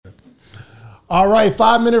All right,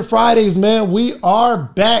 5 Minute Fridays, man. We are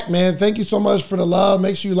back, man. Thank you so much for the love.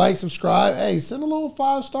 Make sure you like, subscribe. Hey, send a little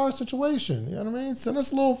 5-star situation. You know what I mean? Send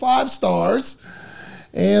us a little 5 stars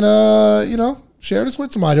and, share this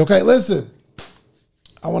with somebody. Okay, listen,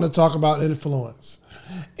 I want to talk about influence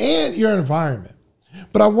and your environment,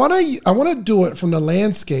 but I want to do it from the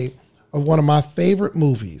landscape of one of my favorite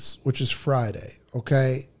movies, which is Friday.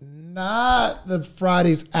 Okay, not the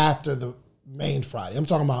Fridays after the main Friday. I'm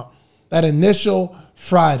talking about that initial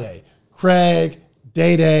Friday. Craig,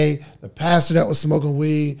 Day-Day, the pastor that was smoking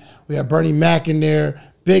weed. We had Bernie Mac in there,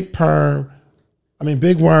 Big Worm.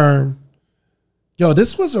 Yo,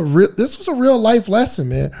 this was a real life lesson,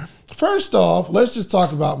 man. First off, let's just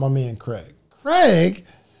talk about my man Craig. Craig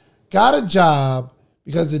got a job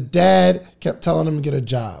because the dad kept telling him to get a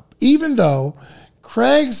job, even though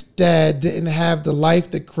Craig's dad didn't have the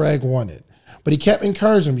life that Craig wanted. But he kept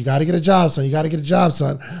encouraging him, you got to get a job, son. You got to get a job,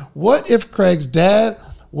 son. What if Craig's dad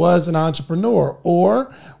was an entrepreneur?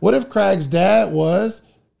 Or what if Craig's dad was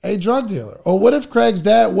a drug dealer? Or what if Craig's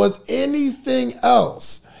dad was anything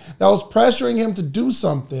else that was pressuring him to do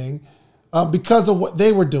something because of what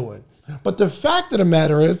they were doing? But the fact of the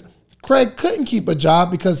matter is, Craig couldn't keep a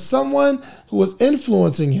job because someone who was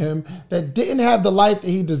influencing him that didn't have the life that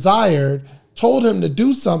he desired told him to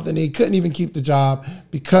do something. He couldn't even keep the job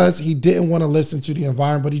because he didn't want to listen to the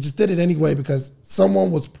environment, but he just did it anyway because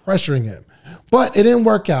someone was pressuring him. But it didn't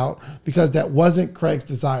work out because that wasn't Craig's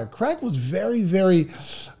desire. Craig was very, very,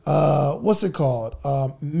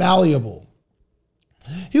 malleable.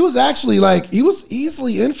 He was actually he was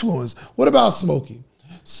easily influenced. What about Smokey?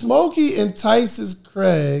 Smokey entices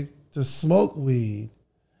Craig to smoke weed,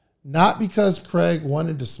 not because Craig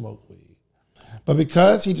wanted to smoke weed, but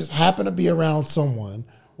because he just happened to be around someone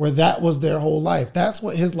where that was their whole life. That's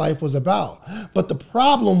what his life was about. But the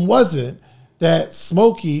problem wasn't that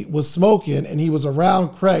Smokey was smoking and he was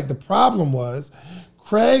around Craig. The problem was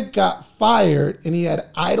Craig got fired and he had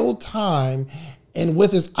idle time. And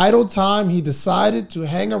with his idle time, he decided to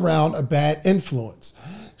hang around a bad influence.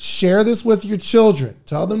 Share this with your children.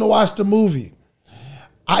 Tell them to watch the movie.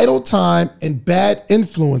 Idle time and bad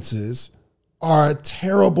influences are a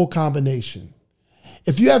terrible combination.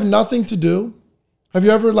 If you have nothing to do, have you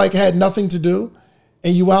ever had nothing to do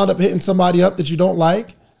and you wound up hitting somebody up that you don't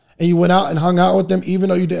like and you went out and hung out with them even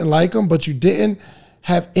though you didn't like them, but you didn't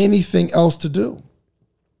have anything else to do?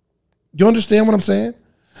 You understand what I'm saying?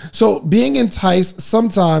 So being enticed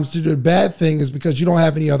sometimes to do a bad thing is because you don't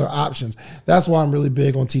have any other options. That's why I'm really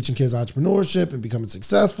big on teaching kids entrepreneurship and becoming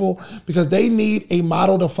successful, because they need a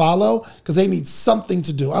model to follow, because they need something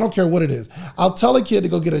to do. I don't care what it is. I'll tell a kid to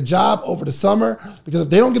go get a job over the summer, because if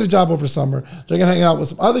they don't get a job over the summer, they're going to hang out with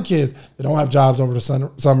some other kids that don't have jobs over the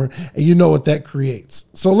summer, and you know what that creates.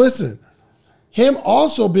 So listen, him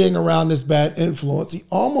also being around this bad influence, he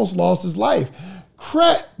almost lost his life.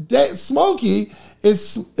 Smokey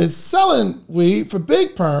is selling weed for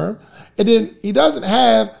Big Perm, and then he doesn't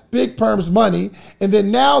have Big Perm's money, and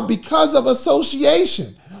then now because of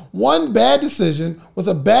association, one bad decision with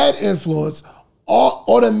a bad influence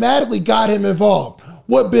automatically got him involved.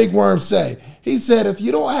 What Big Worm say? He said, if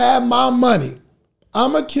you don't have my money,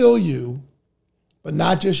 I'm going to kill you, but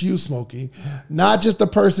not just you, Smokey, not just the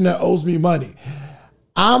person that owes me money.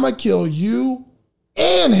 I'm going to kill you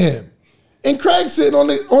and him. And Craig's sitting on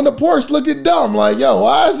the porch looking dumb, like, yo,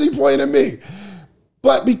 why is he pointing at me?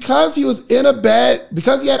 But because he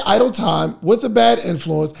had idle time with a bad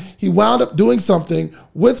influence, he wound up doing something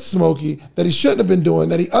with Smokey that he shouldn't have been doing,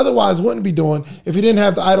 that he otherwise wouldn't be doing if he didn't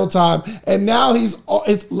have the idle time. And now his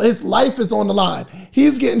life is on the line.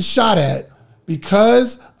 He's getting shot at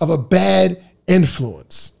because of a bad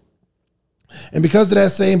influence. And because of that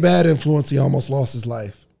same bad influence, he almost lost his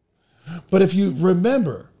life. But if you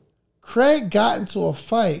remember, Craig got into a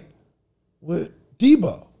fight with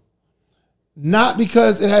Debo, not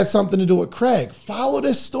because it had something to do with Craig. Follow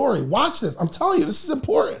this story. Watch this. I'm telling you, this is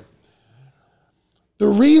important. The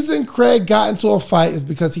reason Craig got into a fight is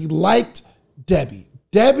because he liked Debbie.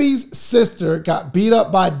 Debbie's sister got beat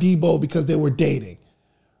up by Debo because they were dating.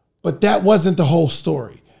 But that wasn't the whole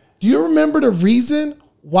story. Do you remember the reason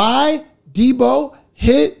why Debo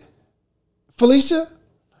hit Felicia?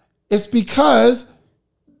 It's because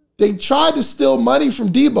they tried to steal money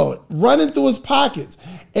from Debo, running through his pockets.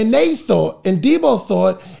 And Debo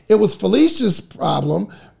thought it was Felicia's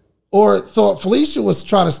problem, or thought Felicia was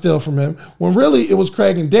trying to steal from him, when really it was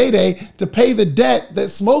Craig and Day-Day to pay the debt that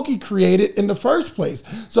Smokey created in the first place.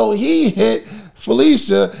 So he hit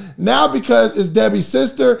Felicia. Now because it's Debbie's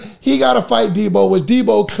sister, he got to fight Debo, which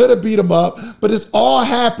Debo could have beat him up, but it's all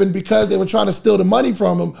happened because they were trying to steal the money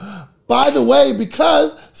from him. By the way,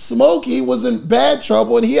 because Smokey was in bad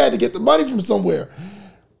trouble and he had to get the money from somewhere.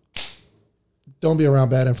 Don't be around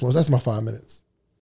bad influence. That's my 5 minutes.